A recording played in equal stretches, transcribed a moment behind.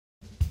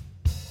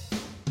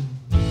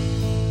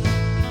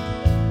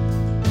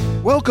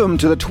Welcome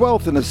to the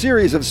 12th in a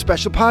series of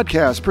special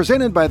podcasts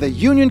presented by the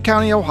Union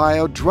County,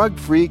 Ohio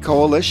Drug-Free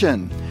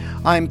Coalition.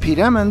 I'm Pete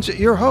Emmons,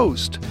 your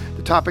host.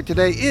 The topic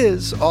today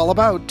is all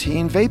about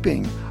teen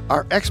vaping.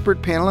 Our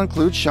expert panel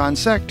includes Sean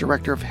Seck,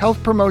 Director of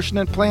Health Promotion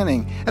and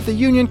Planning at the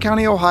Union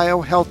County,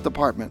 Ohio Health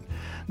Department.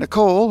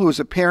 Nicole, who is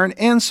a parent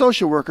and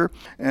social worker,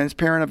 and is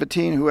parent of a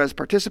teen who has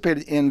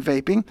participated in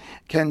vaping.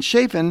 Ken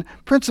Chafin,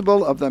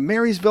 principal of the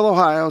Marysville,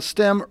 Ohio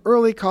STEM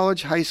Early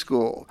College High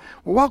School.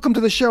 Well, welcome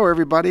to the show,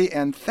 everybody,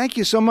 and thank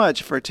you so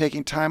much for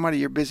taking time out of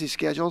your busy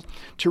schedule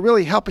to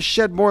really help us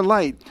shed more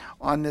light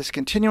on this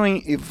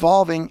continuing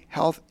evolving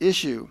health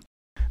issue.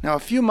 Now, a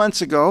few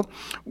months ago,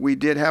 we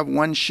did have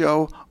one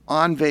show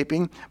on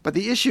vaping, but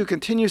the issue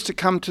continues to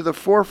come to the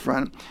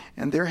forefront,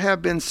 and there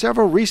have been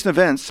several recent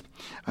events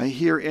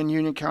here in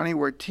Union County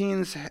where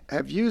teens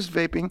have used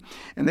vaping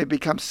and they've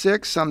become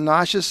sick, some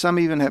nauseous, some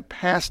even have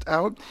passed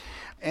out.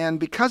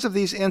 And because of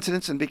these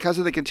incidents and because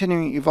of the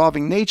continuing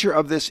evolving nature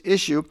of this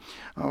issue,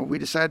 we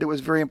decided it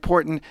was very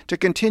important to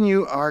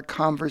continue our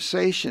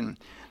conversation.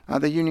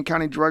 The Union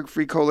County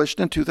Drug-Free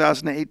Coalition in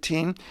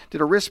 2018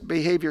 did a risk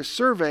behavior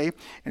survey,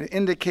 and it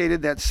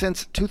indicated that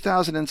since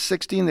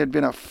 2016 there had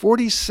been a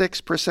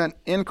 46%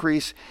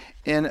 increase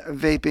in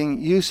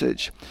vaping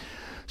usage.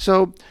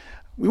 So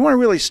we want to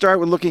really start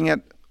with looking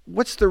at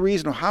what's the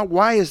reason,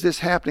 why is this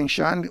happening,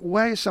 Sean?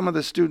 Why are some of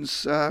the students,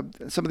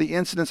 some of the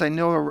incidents I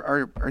know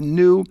are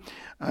new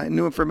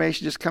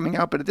information just coming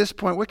out, but at this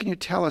point, what can you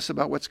tell us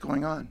about what's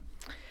going on?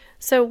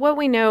 So what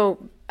we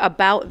know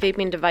about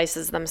vaping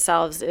devices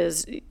themselves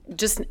is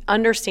just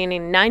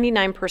understanding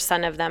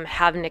 99% of them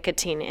have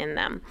nicotine in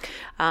them.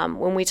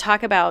 When we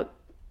talk about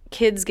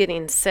kids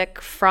getting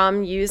sick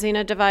from using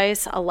a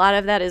device, a lot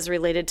of that is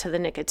related to the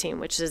nicotine,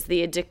 which is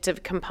the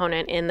addictive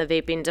component in the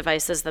vaping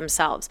devices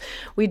themselves.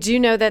 We do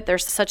know that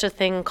there's such a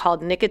thing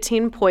called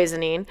nicotine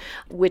poisoning,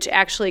 which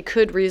actually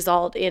could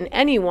result in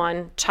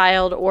anyone,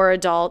 child or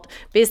adult,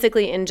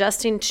 basically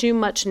ingesting too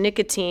much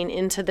nicotine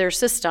into their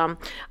system,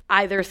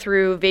 either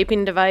through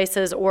vaping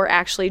devices or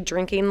actually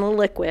drinking the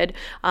liquid,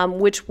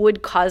 which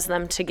would cause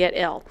them to get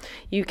ill.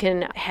 You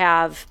can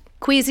have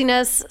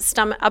queasiness,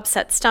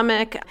 upset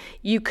stomach.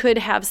 You could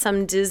have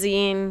some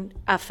dizzying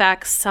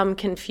effects, some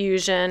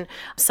confusion,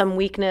 some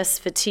weakness,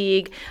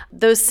 fatigue.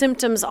 Those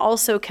symptoms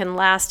also can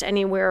last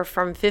anywhere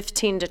from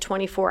 15 to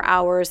 24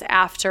 hours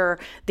after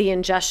the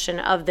ingestion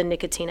of the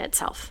nicotine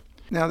itself.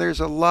 Now, there's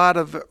a lot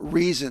of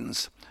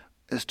reasons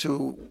as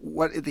to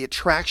what the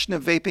attraction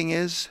of vaping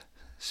is.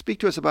 Speak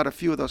to us about a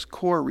few of those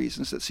core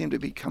reasons that seem to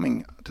be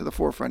coming to the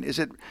forefront. Is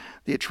it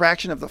the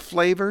attraction of the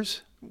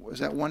flavors? Was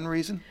that one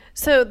reason?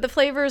 So the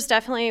flavors,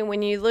 definitely,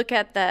 when you look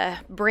at the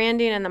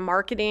branding and the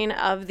marketing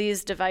of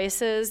these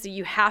devices,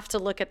 you have to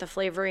look at the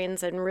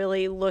flavorings and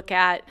really look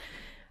at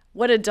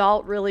what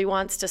adult really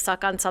wants to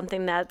suck on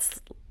something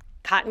that's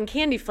cotton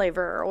candy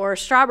flavor or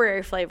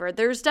strawberry flavor.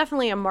 There's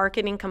definitely a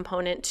marketing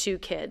component to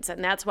kids,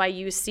 and that's why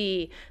you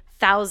see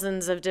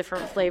thousands of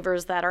different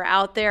flavors that are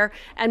out there,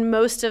 and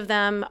most of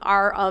them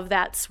are of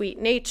that sweet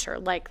nature,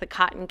 like the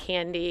cotton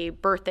candy,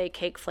 birthday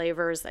cake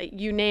flavors,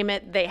 you name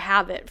it, they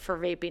have it for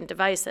vaping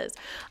devices.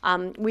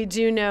 We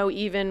do know,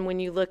 even when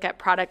you look at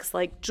products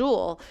like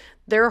Juul,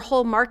 their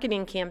whole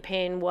marketing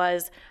campaign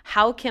was,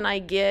 how can I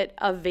get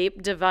a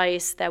vape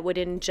device that would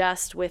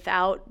ingest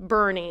without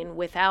burning,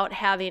 without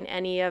having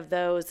any of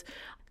those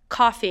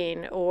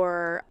coughing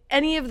or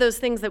any of those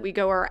things that we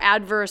go are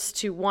adverse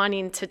to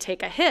wanting to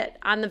take a hit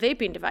on the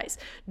vaping device.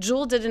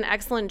 Juul did an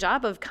excellent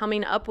job of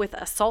coming up with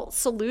a salt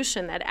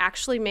solution that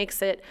actually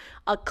makes it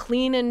a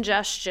clean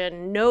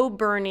ingestion, no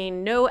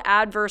burning, no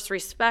adverse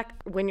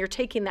respect when you're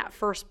taking that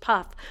first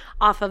puff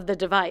off of the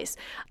device.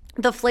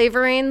 The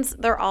flavorings,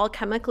 they're all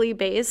chemically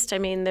based. I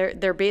mean,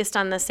 they're based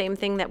on the same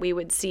thing that we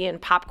would see in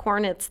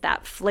popcorn. It's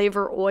that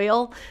flavor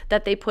oil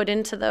that they put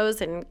into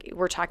those, and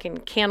we're talking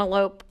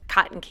cantaloupe,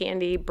 cotton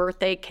candy,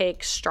 birthday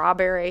cake,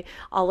 strawberry,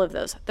 all of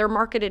those. They're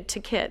marketed to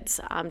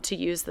kids to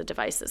use the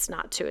devices,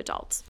 not to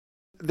adults.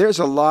 There's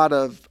a lot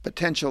of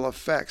potential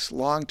effects,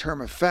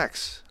 long-term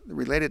effects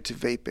related to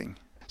vaping.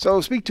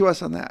 So speak to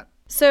us on that.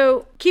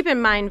 So keep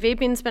in mind,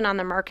 vaping's been on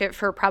the market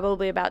for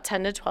probably about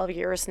 10 to 12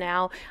 years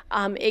now.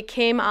 It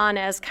came on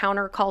as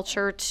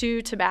counterculture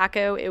to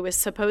tobacco. It was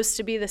supposed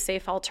to be the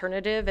safe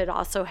alternative. It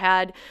also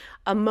had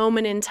a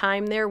moment in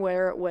time there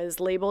where it was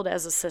labeled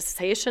as a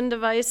cessation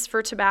device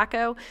for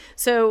tobacco.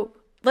 So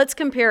let's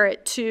compare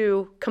it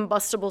to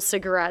combustible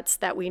cigarettes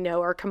that we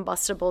know are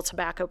combustible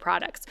tobacco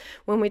products.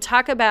 When we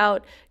talk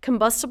about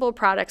combustible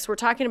products, we're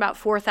talking about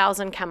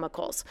 4,000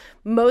 chemicals,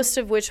 most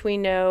of which we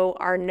know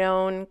are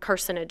known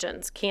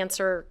carcinogens,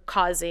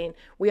 cancer-causing.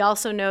 We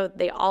also know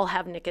they all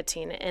have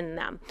nicotine in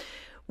them.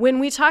 When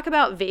we talk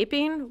about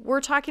vaping, we're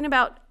talking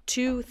about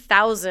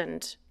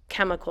 2,000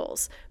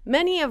 chemicals,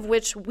 many of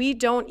which we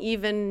don't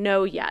even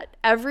know yet.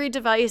 Every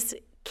device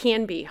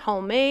can be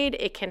homemade.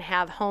 It can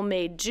have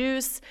homemade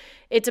juice.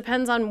 It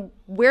depends on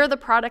where the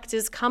product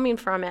is coming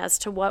from as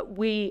to what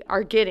we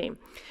are getting.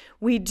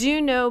 We do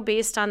know,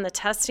 based on the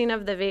testing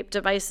of the vape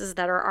devices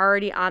that are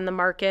already on the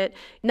market,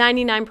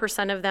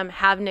 99% of them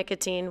have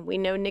nicotine. We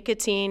know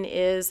nicotine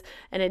is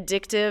an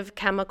addictive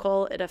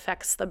chemical. It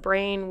affects the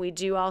brain. We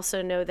do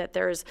also know that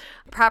there's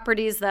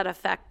properties that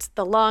affect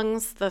the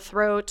lungs, the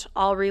throat,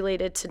 all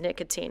related to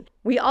nicotine.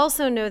 We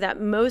also know that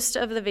most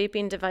of the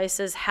vaping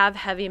devices have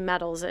heavy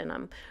metals in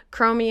them.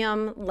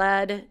 Chromium,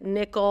 lead,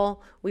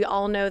 nickel. We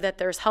all know that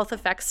there's health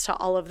effects to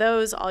all of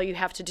those. All you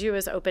have to do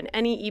is open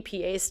any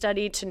EPA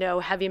study to know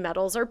heavy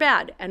metals are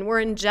bad, and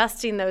we're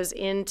ingesting those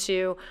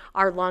into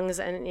our lungs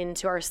and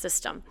into our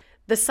system.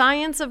 The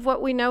science of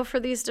what we know for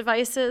these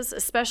devices,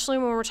 especially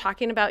when we're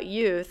talking about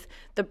youth,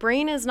 the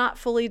brain is not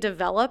fully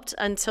developed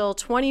until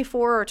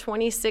 24 or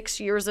 26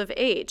 years of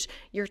age.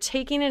 You're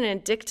taking an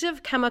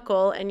addictive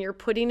chemical and you're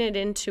putting it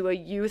into a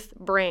youth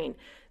brain.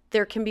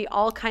 There can be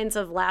all kinds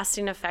of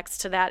lasting effects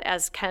to that,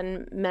 as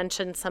Ken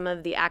mentioned some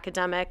of the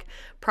academic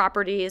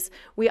properties.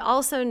 We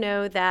also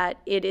know that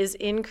it is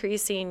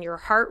increasing your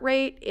heart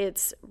rate,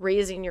 it's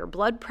raising your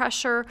blood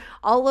pressure.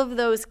 All of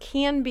those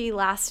can be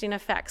lasting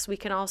effects. We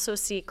can also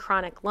see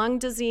chronic lung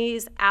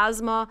disease,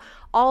 asthma,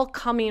 all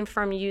coming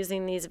from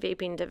using these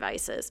vaping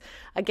devices.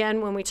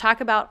 Again, when we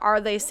talk about are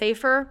they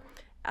safer,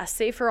 a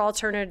safer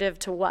alternative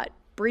to what?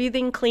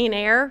 Breathing clean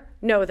air?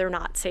 No, they're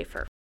not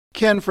safer.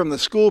 Ken, from the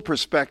school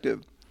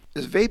perspective,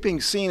 is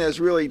vaping seen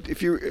as really,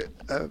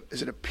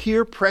 is it a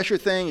peer pressure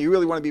thing? You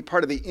really want to be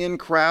part of the in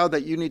crowd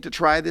that you need to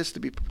try this to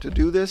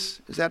do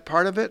this? Is that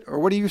part of it, or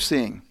what are you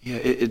seeing? Yeah,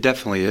 it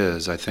definitely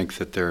is. I think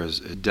that there is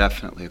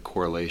definitely a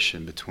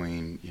correlation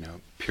between,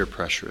 peer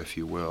pressure, if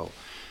you will,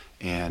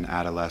 and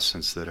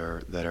adolescents that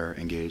are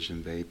engaged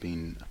in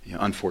vaping.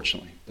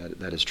 Unfortunately,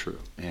 that is true.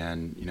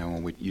 And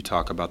when you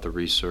talk about the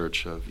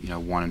research of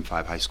 1 in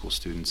 5 high school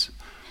students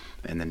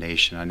in the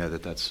nation, I know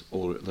that's a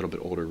little bit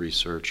older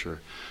research,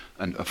 or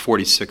a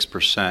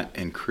 46%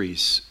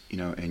 increase,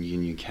 in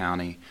Union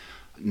County.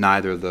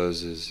 Neither of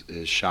those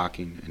is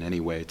shocking in any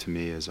way to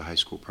me as a high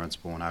school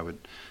principal. And I would,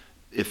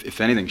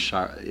 if anything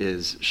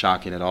is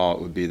shocking at all,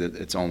 it would be that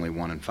it's only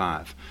 1 in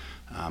 5.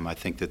 I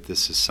think that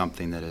this is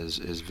something that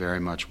is very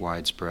much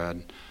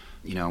widespread.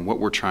 What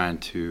we're trying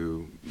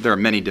to, there are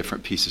many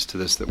different pieces to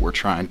this that we're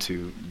trying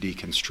to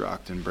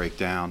deconstruct and break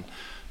down.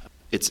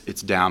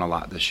 It's down a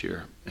lot this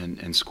year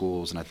in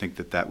schools, and I think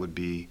that would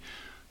be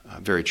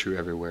very true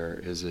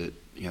everywhere. Is it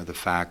the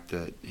fact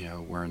that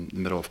we're in the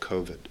middle of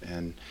COVID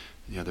and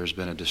there's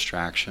been a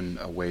distraction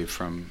away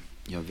from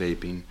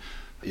vaping?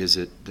 Is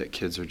it that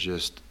kids are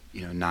just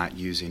not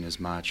using as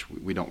much?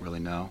 We don't really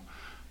know,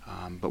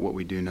 but what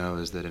we do know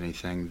is that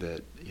anything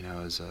that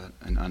is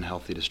an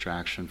unhealthy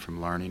distraction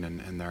from learning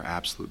and their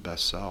absolute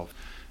best self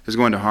is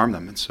going to harm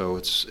them, and so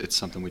it's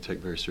something we take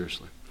very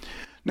seriously.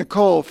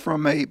 Nicole,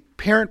 from a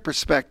parent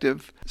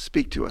perspective,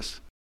 speak to us.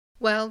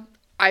 Well,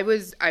 I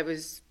was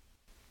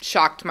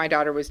shocked my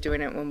daughter was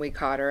doing it when we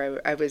caught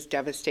her. I was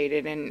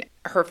devastated, and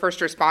her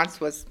first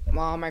response was,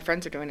 well, my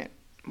friends are doing it.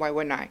 Why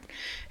wouldn't I?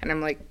 And I'm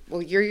like,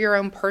 well, you're your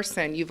own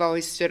person. You've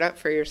always stood up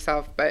for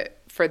yourself.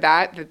 But for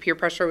that, the peer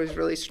pressure was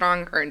really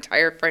strong. Her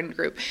entire friend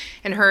group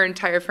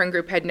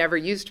had never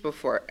used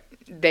before.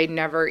 They'd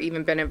never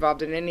even been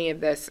involved in any of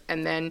this.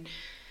 And then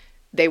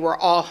they were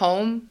all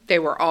home. They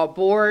were all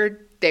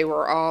bored. They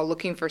were all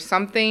looking for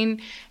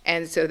something.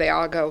 And so they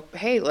all go,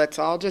 hey, let's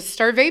all just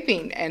start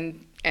vaping.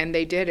 And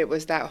they did. It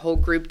was that whole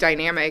group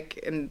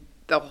dynamic, and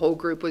the whole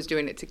group was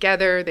doing it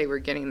together. They were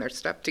getting their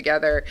stuff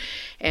together.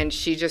 And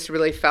she just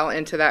really fell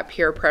into that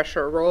peer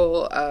pressure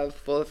role of,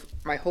 well, if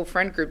my whole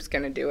friend group's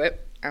going to do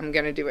it, I'm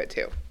going to do it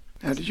too.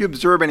 Now, did you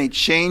observe any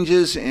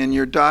changes in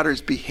your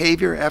daughter's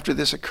behavior after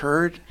this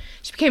occurred?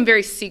 She became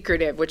very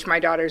secretive, which my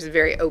daughter's a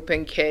very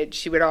open kid.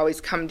 She would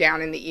always come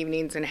down in the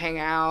evenings and hang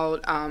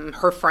out.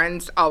 Her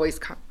friends always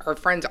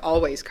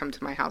come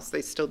to my house.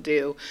 They still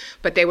do,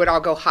 but they would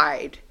all go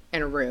hide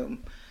in a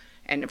room.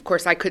 And of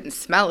course I couldn't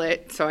smell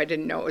it, so I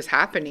didn't know what was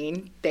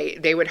happening.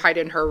 They would hide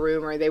in her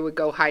room, or they would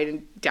go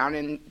hide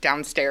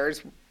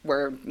downstairs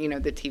where,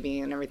 the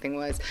TV and everything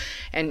was.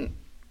 And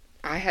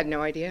I had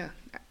no idea.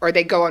 Or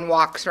they go on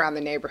walks around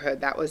the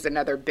neighborhood. That was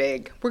another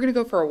big, we're going to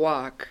go for a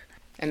walk.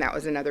 And that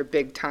was another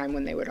big time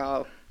when they would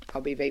all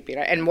be vaping.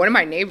 And one of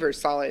my neighbors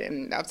saw it,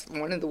 and that's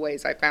one of the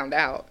ways I found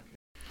out.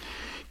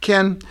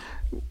 Ken,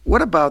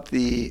 what about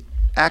the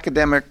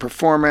academic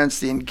performance,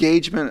 the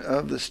engagement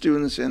of the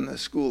students in the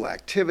school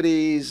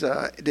activities?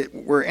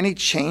 Were any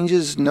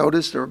changes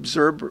noticed or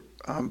observed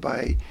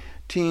by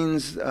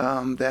teens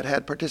that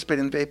had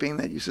participated in vaping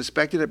that you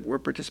suspected were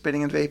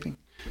participating in vaping?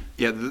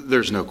 Yeah,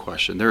 there's no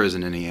question. There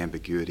isn't any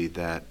ambiguity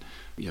that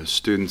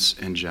students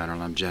in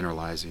general, I'm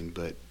generalizing,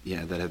 but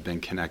that have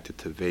been connected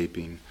to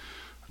vaping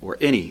or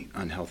any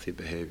unhealthy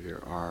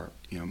behavior are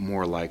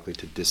more likely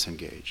to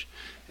disengage.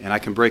 And I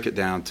can break it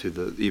down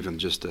to even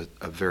just a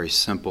very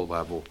simple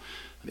level.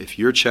 If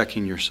you're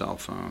checking your cell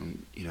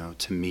phone,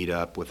 to meet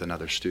up with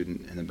another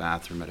student in the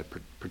bathroom at a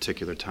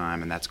particular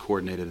time, and that's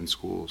coordinated in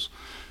schools,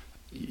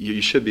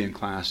 you should be in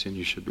class and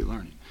you should be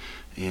learning.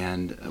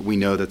 And we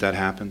know that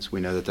happens.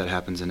 We know that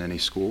happens in any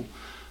school.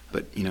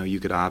 But, you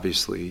could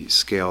obviously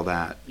scale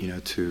that,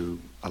 to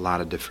a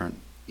lot of different,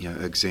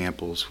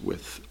 examples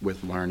with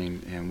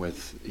learning and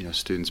with,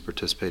 students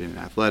participating in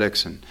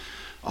athletics and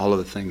all of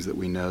the things that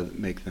we know that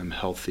make them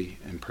healthy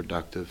and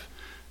productive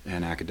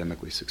and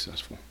academically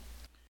successful.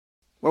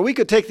 Well, we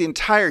could take the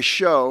entire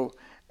show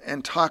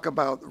and talk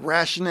about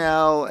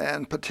rationale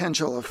and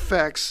potential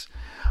effects,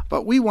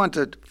 but we want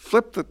to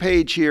flip the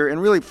page here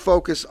and really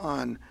focus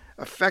on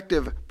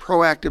effective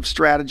proactive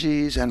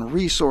strategies and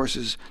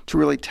resources to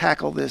really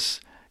tackle this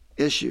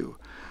issue.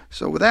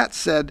 So with that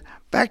said,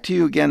 back to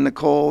you again,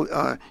 Nicole.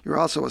 You're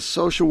also a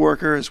social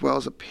worker as well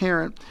as a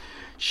parent.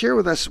 Share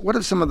with us, what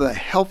are some of the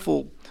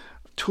helpful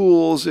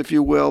tools, if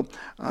you will,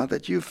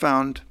 that you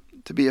found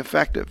to be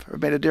effective or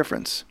made a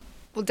difference?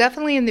 Well,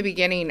 definitely in the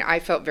beginning, I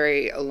felt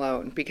very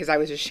alone because I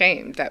was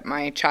ashamed that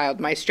my child,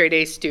 my straight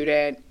A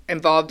student,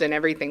 involved in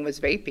everything was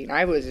vaping.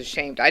 I was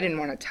ashamed. I didn't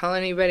want to tell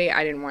anybody.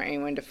 I didn't want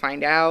anyone to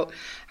find out.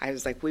 I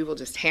was like, we will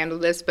just handle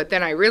this. But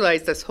then I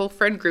realized this whole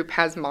friend group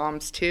has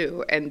moms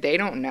too, and they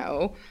don't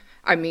know.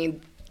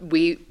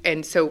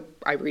 And so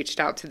I reached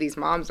out to these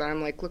moms and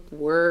I'm like, look,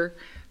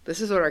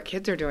 this is what our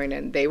kids are doing.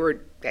 And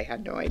they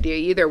had no idea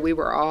either. We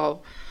were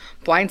all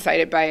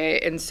blindsided by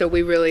it. And so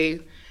we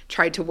really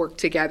tried to work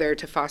together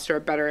to foster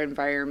a better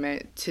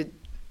environment, to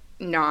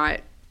not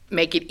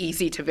make it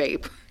easy to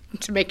vape,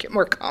 to make it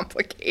more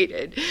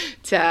complicated,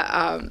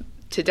 to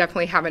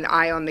definitely have an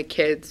eye on the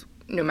kids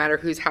no matter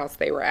whose house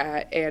they were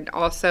at. And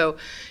also,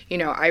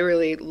 I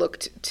really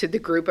looked to the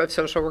group of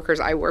social workers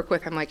I work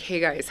with. I'm like, hey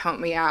guys, help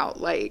me out.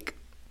 Like,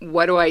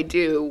 what do I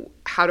do?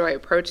 How do I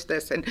approach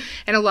this? And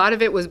a lot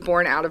of it was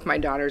born out of my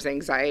daughter's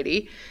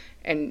anxiety.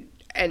 And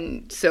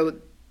so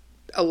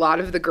a lot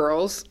of the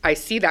girls, I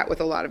see that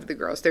with a lot of the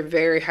girls. They're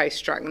very high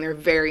strung, they're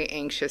very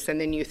anxious, and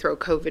then you throw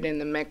COVID in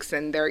the mix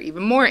and they're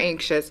even more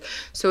anxious.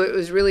 So it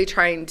was really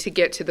trying to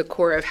get to the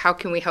core of how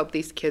can we help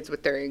these kids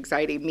with their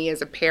anxiety, me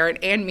as a parent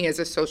and me as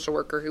a social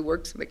worker who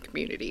works in the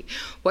community.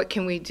 What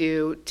can we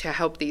do to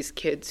help these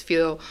kids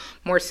feel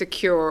more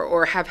secure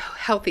or have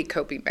healthy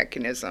coping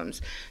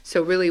mechanisms?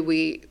 So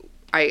really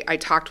I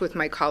talked with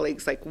my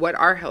colleagues, like, what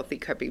are healthy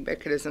coping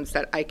mechanisms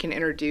that I can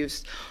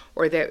introduce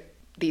or that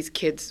these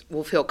kids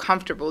will feel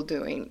comfortable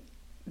doing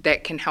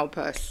that can help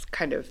us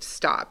kind of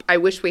stop. I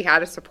wish we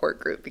had a support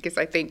group because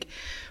I think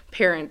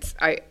parents,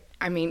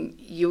 I mean,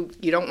 you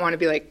don't want to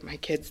be like, my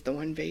kid's the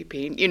one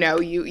vaping.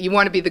 You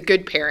want to be the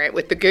good parent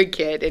with the good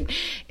kid.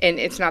 And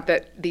it's not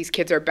that these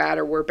kids are bad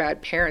or we're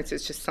bad parents.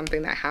 It's just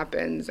something that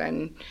happens.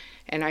 And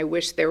I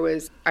wish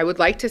I would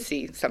like to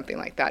see something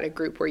like that, a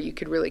group where you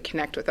could really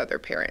connect with other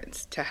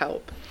parents to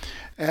help.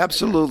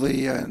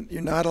 Absolutely.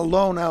 You're not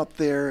alone out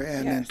there.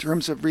 And Yes. In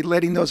terms of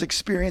relating those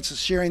experiences,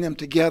 sharing them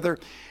together,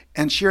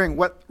 and sharing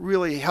what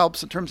really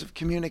helps in terms of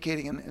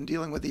communicating and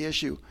dealing with the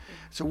issue.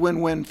 It's a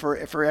win-win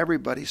for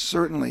everybody,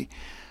 certainly.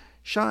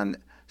 Sean,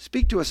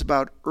 speak to us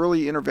about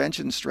early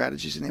intervention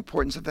strategies and the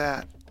importance of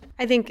that.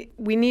 I think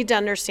we need to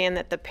understand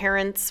that the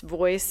parent's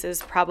voice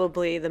is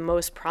probably the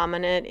most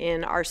prominent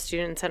in our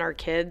students and our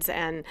kids,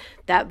 and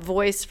that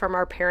voice from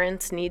our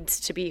parents needs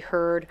to be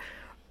heard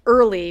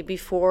early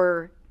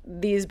before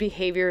these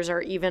behaviors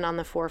are even on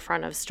the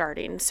forefront of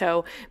starting.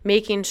 So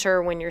making sure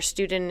when your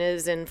student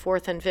is in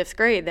 4th and 5th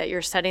grade that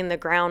you're setting the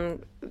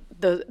ground,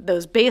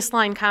 those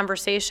baseline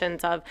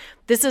conversations of,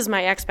 this is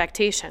my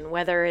expectation,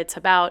 whether it's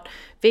about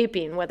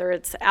vaping, whether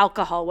it's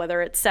alcohol,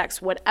 whether it's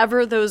sex,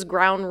 whatever those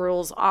ground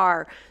rules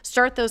are,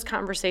 start those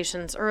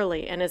conversations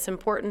early. And it's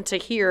important to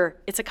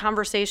hear it's a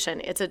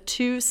conversation. It's a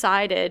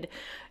two-sided.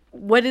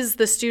 What is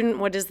the student,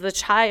 what is the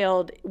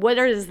child, what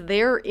is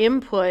their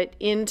input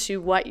into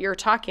what you're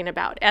talking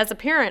about? As a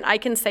parent, I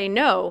can say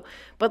no,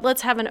 but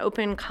let's have an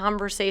open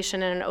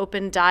conversation and an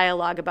open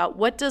dialogue about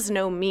what does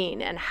no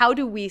mean and how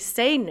do we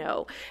say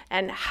no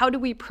and how do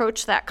we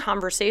approach that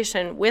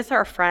conversation with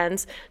our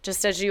friends,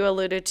 just as you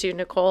alluded to,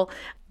 Nicole.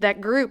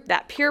 That group,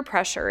 that peer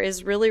pressure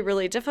is really,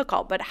 really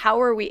difficult, but how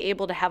are we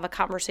able to have a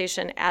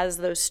conversation as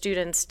those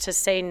students to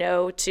say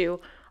no to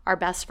our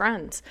best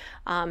friends,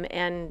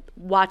 and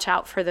watch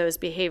out for those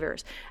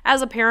behaviors.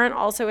 As a parent,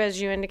 also,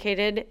 as you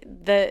indicated,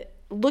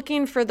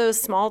 looking for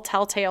those small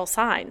telltale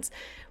signs,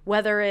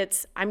 whether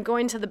it's I'm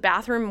going to the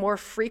bathroom more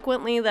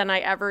frequently than I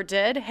ever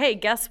did. Hey,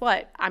 guess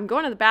what? I'm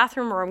going to the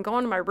bathroom or I'm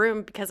going to my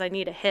room because I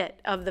need a hit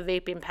of the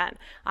vaping pen.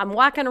 I'm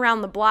walking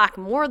around the block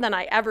more than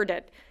I ever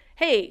did.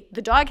 Hey,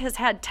 the dog has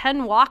had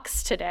 10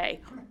 walks today.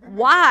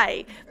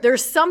 Why?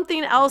 There's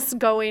something else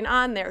going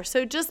on there.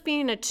 So just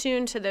being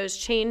attuned to those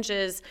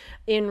changes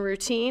in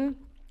routine.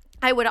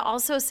 I would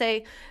also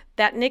say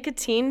that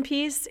nicotine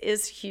piece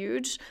is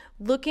huge.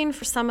 Looking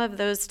for some of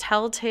those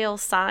telltale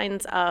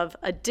signs of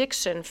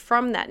addiction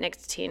from that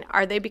nicotine.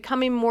 Are they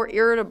becoming more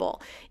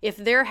irritable? If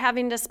they're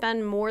having to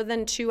spend more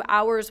than 2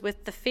 hours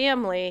with the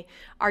family,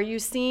 are you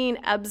seeing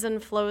ebbs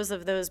and flows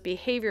of those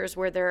behaviors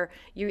where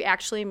you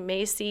actually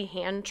may see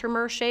hand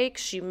tremor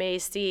shakes? You may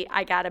see,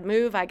 I gotta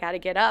move, I gotta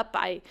get up,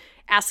 I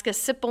ask a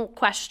simple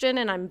question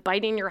and I'm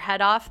biting your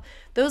head off.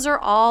 Those are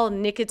all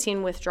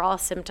nicotine withdrawal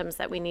symptoms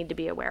that we need to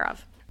be aware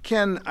of.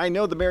 Ken, I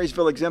know the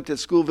Marysville Exempted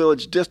School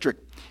Village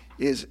District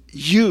is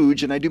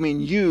huge, and I do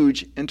mean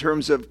huge in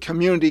terms of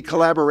community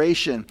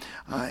collaboration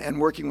and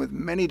working with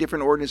many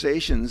different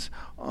organizations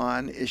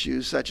on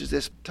issues such as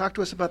this. Talk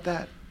to us about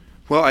that.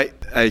 Well, I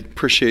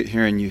appreciate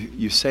hearing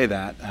you say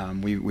that.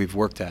 We've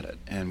worked at it,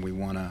 and we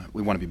want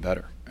to be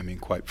better. I mean,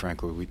 quite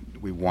frankly,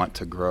 we want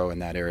to grow in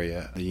that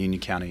area. The Union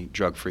County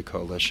Drug-Free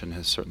Coalition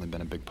has certainly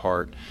been a big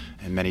part,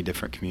 and many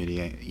different community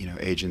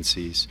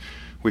agencies.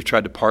 We've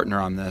tried to partner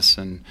on this,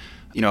 and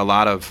a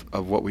lot of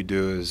what we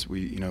do is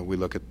we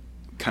look at,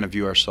 kind of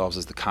view ourselves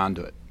as the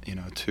conduit,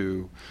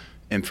 to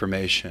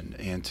information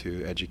and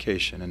to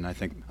education. And I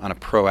think on a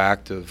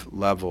proactive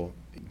level,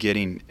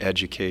 getting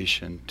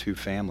education to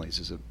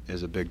families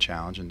is a big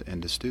challenge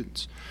and to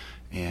students.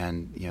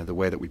 And the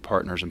way that we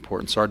partner is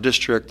important. So our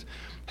district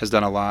has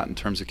done a lot in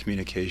terms of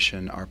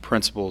communication. Our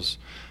principals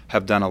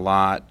have done a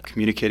lot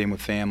communicating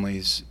with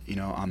families,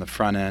 on the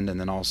front end, and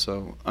then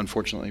also,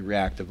 unfortunately,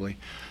 reactively.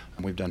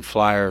 We've done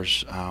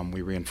flyers.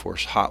 We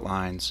reinforce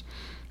hotlines.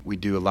 We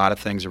do a lot of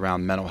things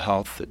around mental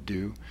health that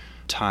do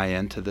tie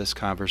into this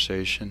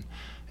conversation.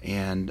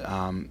 And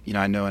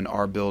I know in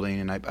our building,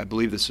 and I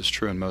believe this is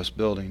true in most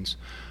buildings,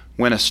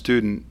 when a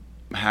student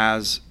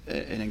has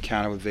an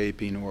encounter with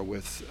vaping or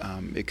with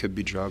it could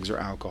be drugs or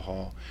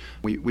alcohol,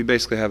 we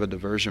basically have a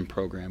diversion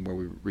program where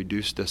we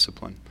reduce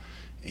discipline.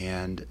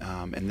 And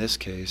in this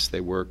case,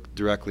 they work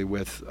directly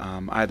with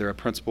either a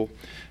principal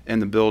in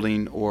the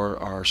building or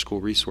our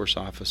school resource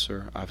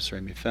officer, Officer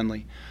Amy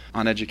Finley,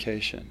 on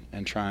education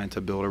and trying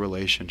to build a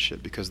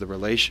relationship, because the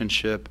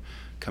relationship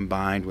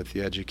combined with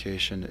the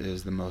education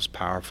is the most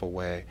powerful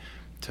way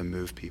to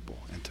move people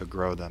and to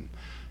grow them.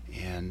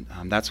 And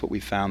that's what we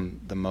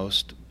found the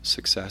most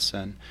success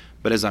in.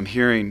 But as I'm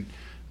hearing,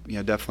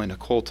 definitely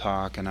Nicole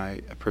talk, and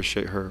I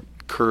appreciate her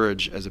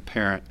courage as a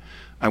parent,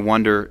 I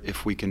wonder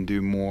if we can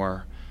do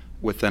more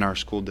within our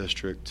school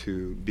district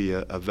to be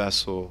a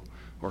vessel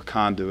or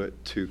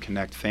conduit to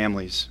connect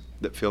families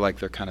that feel like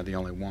they're kind of the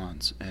only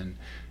ones, and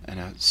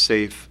a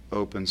safe,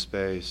 open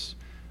space,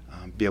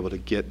 be able to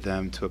get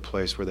them to a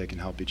place where they can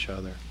help each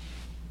other,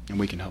 and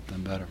we can help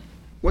them better.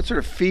 What sort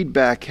of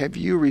feedback have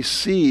you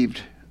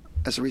received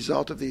as a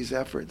result of these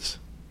efforts?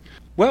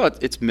 Well,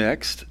 it's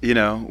mixed.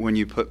 When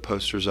you put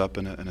posters up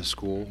in a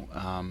school,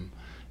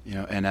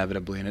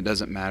 inevitably, and it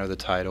doesn't matter the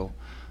title,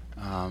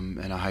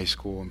 in a high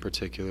school in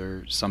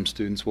particular, some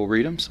students will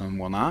read them, some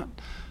will not.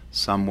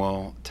 Some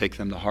will take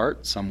them to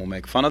heart, some will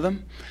make fun of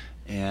them.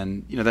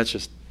 And,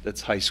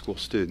 that's high school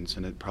students,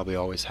 and it probably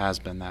always has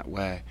been that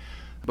way.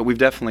 But we've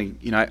definitely,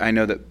 I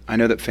know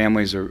that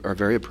families are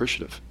very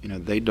appreciative.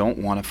 They don't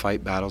want to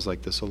fight battles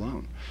like this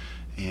alone.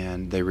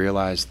 And they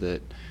realize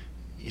that,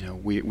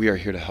 we are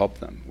here to help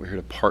them. We're here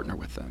to partner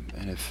with them.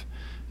 And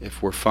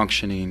if we're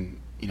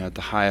functioning, at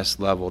the highest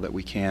level that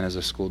we can as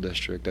a school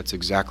district, that's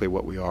exactly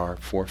what we are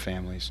for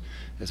families,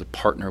 as a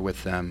partner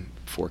with them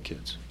for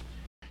kids.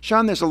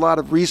 Sean, there's a lot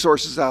of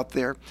resources out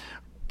there.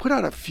 Put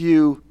out a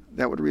few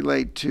that would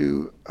relate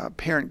to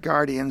parent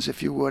guardians,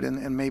 if you would,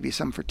 and maybe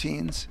some for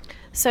teens.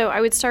 So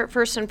I would start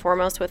first and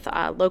foremost with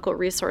local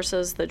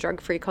resources. The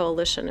Drug-Free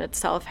Coalition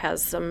itself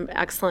has some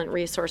excellent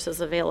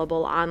resources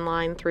available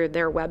online through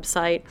their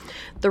website.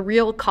 The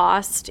real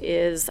cost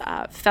is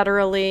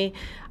federally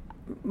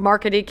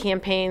marketed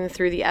campaign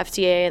through the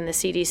FDA and the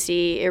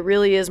CDC. It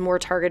really is more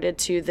targeted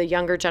to the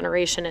younger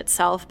generation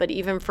itself, but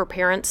even for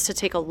parents to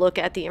take a look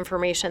at the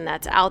information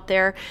that's out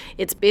there,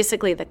 it's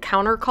basically the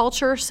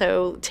counterculture.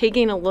 So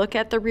taking a look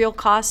at the real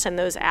cost and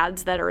those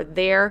ads that are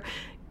there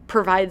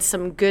provides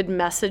some good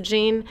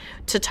messaging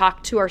to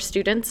talk to our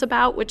students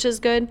about, which is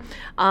good.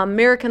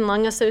 American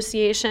Lung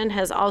Association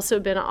has also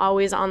been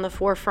always on the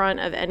forefront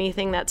of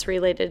anything that's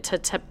related to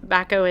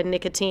tobacco and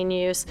nicotine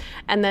use.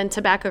 And then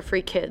Tobacco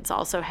Free Kids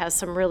also has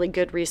some really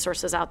good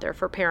resources out there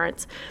for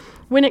parents.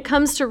 When it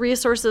comes to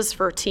resources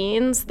for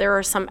teens, there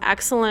are some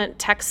excellent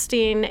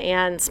texting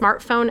and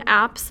smartphone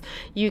apps.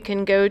 You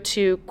can go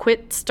to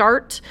Quit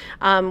Start,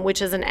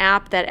 which is an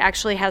app that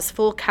actually has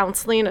full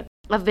counseling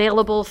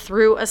available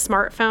through a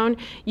smartphone.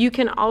 You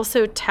can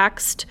also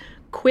text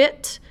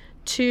QUIT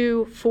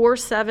to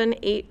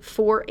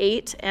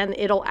 47848 and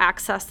it'll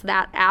access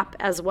that app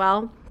as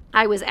well.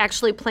 I was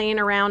actually playing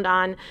around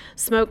on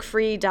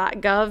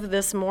smokefree.gov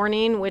this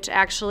morning, which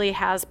actually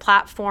has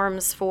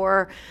platforms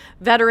for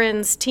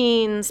veterans,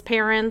 teens,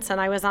 parents,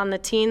 and I was on the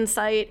teen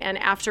site, and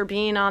after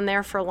being on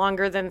there for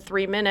longer than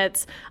 3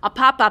 minutes, a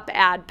pop-up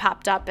ad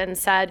popped up and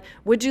said,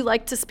 would you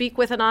like to speak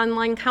with an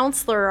online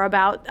counselor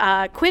about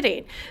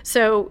quitting?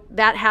 So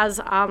that has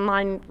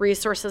online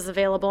resources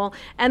available.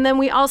 And then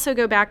we also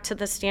go back to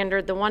the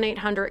standard, the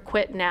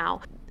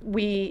 1-800-QUIT-NOW.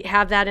 We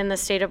have that in the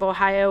state of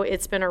Ohio.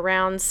 It's been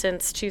around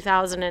since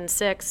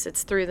 2006.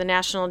 It's through the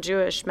National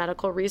Jewish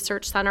Medical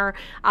Research Center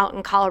out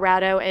in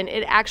Colorado, and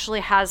it actually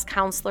has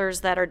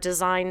counselors that are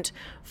designed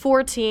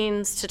for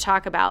teens to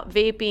talk about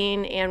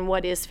vaping and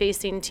what is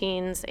facing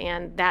teens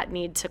and that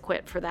need to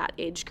quit for that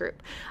age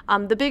group.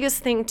 The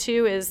biggest thing,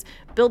 too, is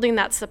building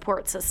that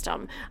support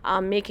system,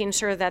 making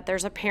sure that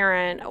there's a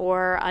parent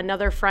or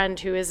another friend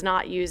who is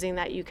not using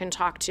that you can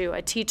talk to,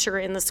 a teacher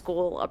in the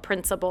school, a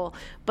principal,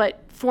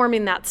 but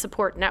forming that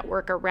support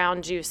network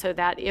around you so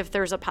that if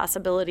there's a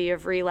possibility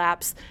of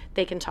relapse,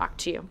 they can talk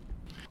to you.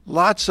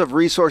 Lots of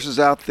resources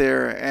out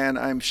there, and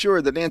I'm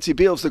sure that Nancy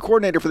Beals, the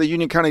coordinator for the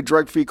Union County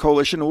Drug-Free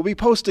Coalition, will be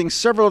posting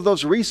several of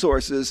those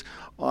resources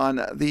on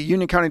the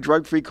Union County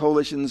Drug-Free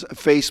Coalition's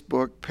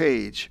Facebook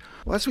page.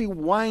 Well, as we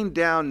wind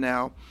down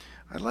now,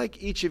 I'd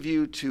like each of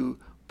you to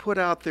put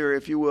out there,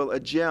 if you will, a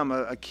gem,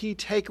 a key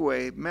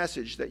takeaway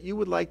message that you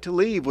would like to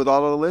leave with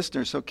all of the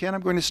listeners. So, Ken,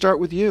 I'm going to start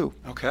with you.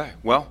 Okay.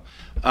 Well,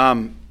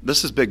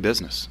 this is big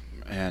business,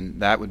 and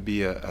that would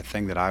be a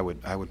thing that I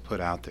would put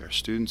out there.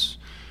 Students,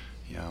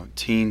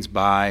 teens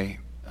buy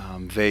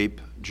vape,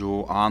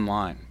 Juul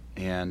online,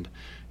 and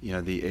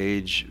the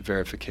age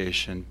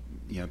verification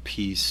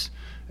piece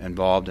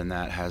involved in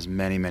that has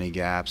many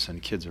gaps,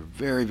 and kids are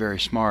very, very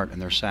smart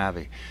and they're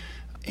savvy,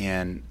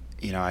 and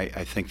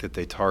I think that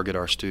they target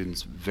our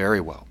students very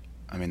well.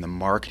 I mean, the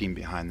marketing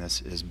behind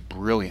this is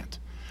brilliant.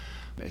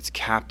 It's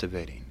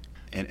captivating,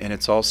 and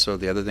it's also,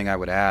 the other thing I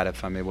would add,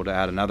 if I'm able to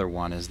add another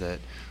one, is that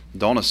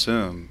don't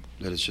assume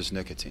that it's just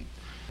nicotine.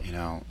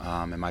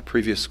 In my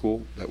previous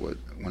school,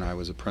 when I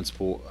was a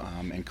principal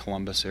in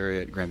Columbus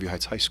area at Grandview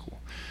Heights High School,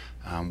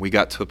 we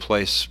got to a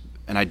place,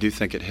 and I do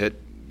think it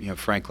hit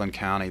Franklin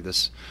County,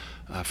 this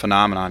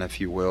phenomenon,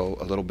 if you will,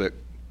 a little bit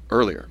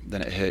earlier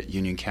than it hit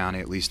Union County,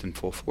 at least in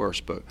full force.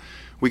 But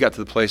we got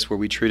to the place where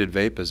we treated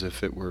vape as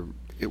if it were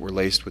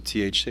laced with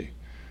THC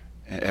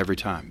every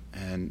time.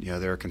 And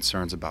there are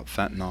concerns about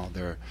fentanyl.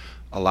 There are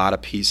a lot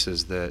of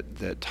pieces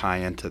that tie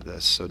into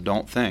this. So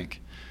don't think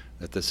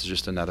that this is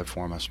just another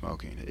form of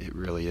smoking. It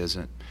really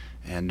isn't.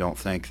 And don't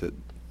think that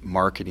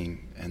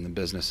marketing and the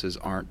businesses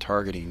aren't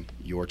targeting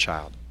your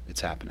child.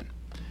 It's happening.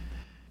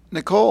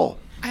 Nicole.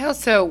 I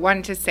also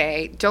wanted to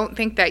say, don't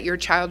think that your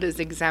child is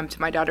exempt.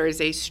 My daughter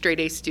is a straight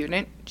A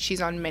student.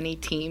 She's on many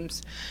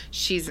teams.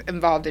 She's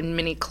involved in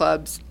many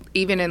clubs,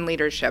 even in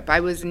leadership. I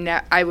was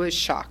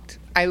shocked.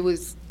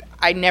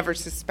 I never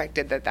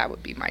suspected that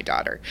would be my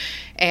daughter.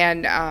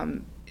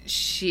 And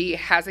she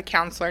has a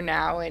counselor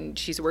now, and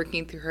she's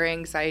working through her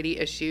anxiety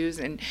issues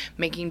and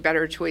making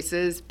better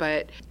choices.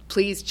 But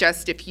please,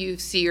 just if you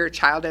see your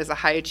child as a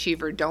high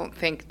achiever, don't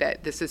think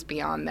that this is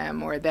beyond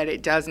them or that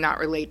it does not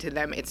relate to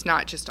them. It's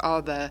not just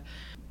all the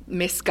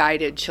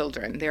misguided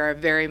children. There are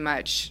very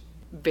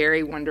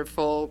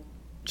wonderful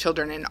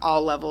children in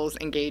all levels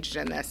engaged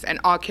in this, and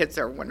all kids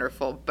are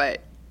wonderful.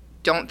 But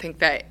don't think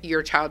that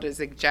your child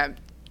is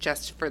exempt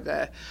just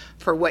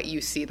for what you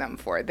see them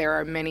for. There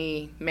are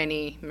many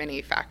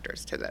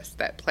factors to this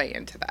that play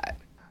into that.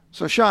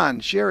 So Sean,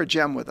 share a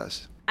gem with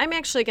us. I'm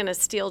actually going to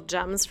steal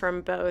gems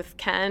from both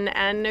Ken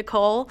and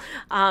Nicole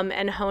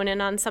and hone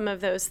in on some of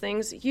those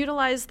things.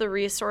 Utilize the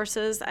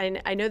resources.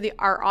 I know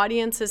our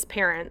audience is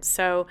parents,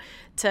 so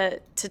to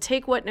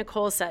take what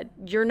Nicole said,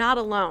 you're not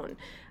alone.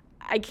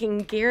 I can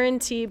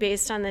guarantee,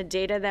 based on the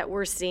data that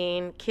we're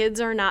seeing, kids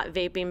are not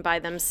vaping by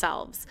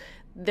themselves.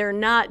 They're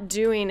not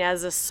doing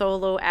as a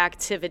solo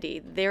activity.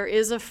 There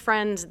is a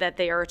friend that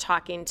they are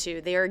talking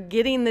to. They are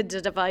getting the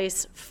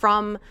device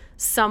from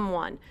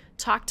someone.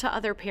 Talk to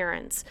other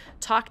parents.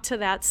 Talk to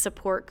that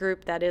support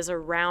group that is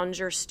around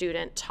your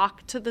student.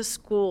 Talk to the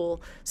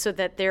school so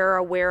that they're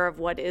aware of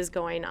what is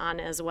going on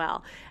as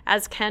well.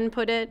 As Ken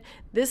put it,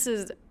 this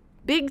is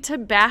big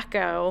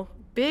tobacco,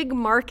 big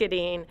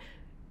marketing,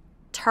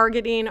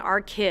 targeting our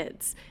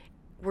kids.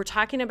 We're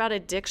talking about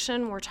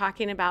addiction. We're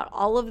talking about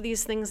all of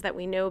these things that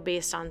we know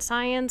based on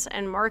science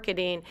and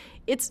marketing.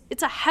 It's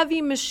a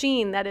heavy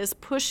machine that is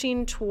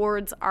pushing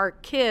towards our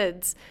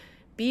kids.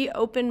 Be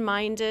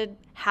open-minded,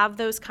 have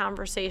those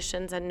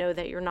conversations, and know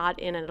that you're not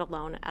in it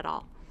alone at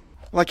all.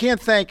 Well, I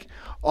can't thank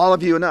all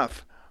of you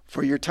enough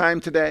for your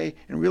time today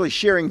and really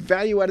sharing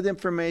value-added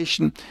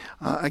information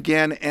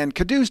again. And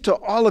kudos to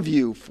all of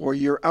you for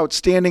your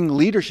outstanding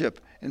leadership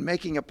and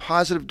making a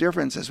positive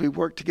difference as we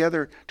work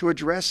together to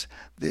address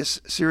this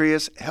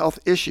serious health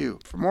issue.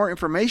 For more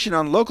information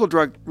on local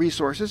drug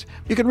resources,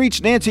 you can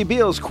reach Nancy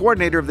Beals,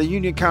 coordinator of the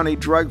Union County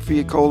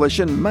Drug-Free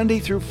Coalition, Monday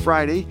through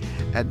Friday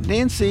at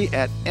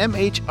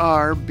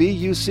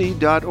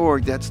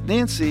nancy@mhrbuc.org. That's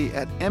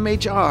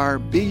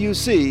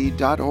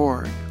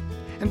nancy@mhrbuc.org.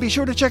 And be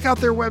sure to check out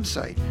their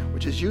website,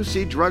 which is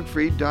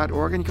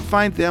ucdrugfree.org, and you can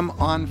find them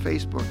on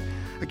Facebook.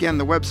 Again,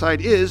 the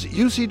website is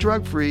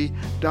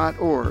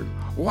ucdrugfree.org.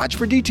 Watch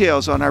for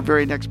details on our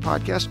very next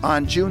podcast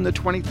on June the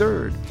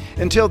 23rd.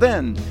 Until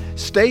then,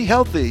 stay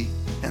healthy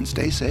and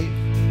stay safe.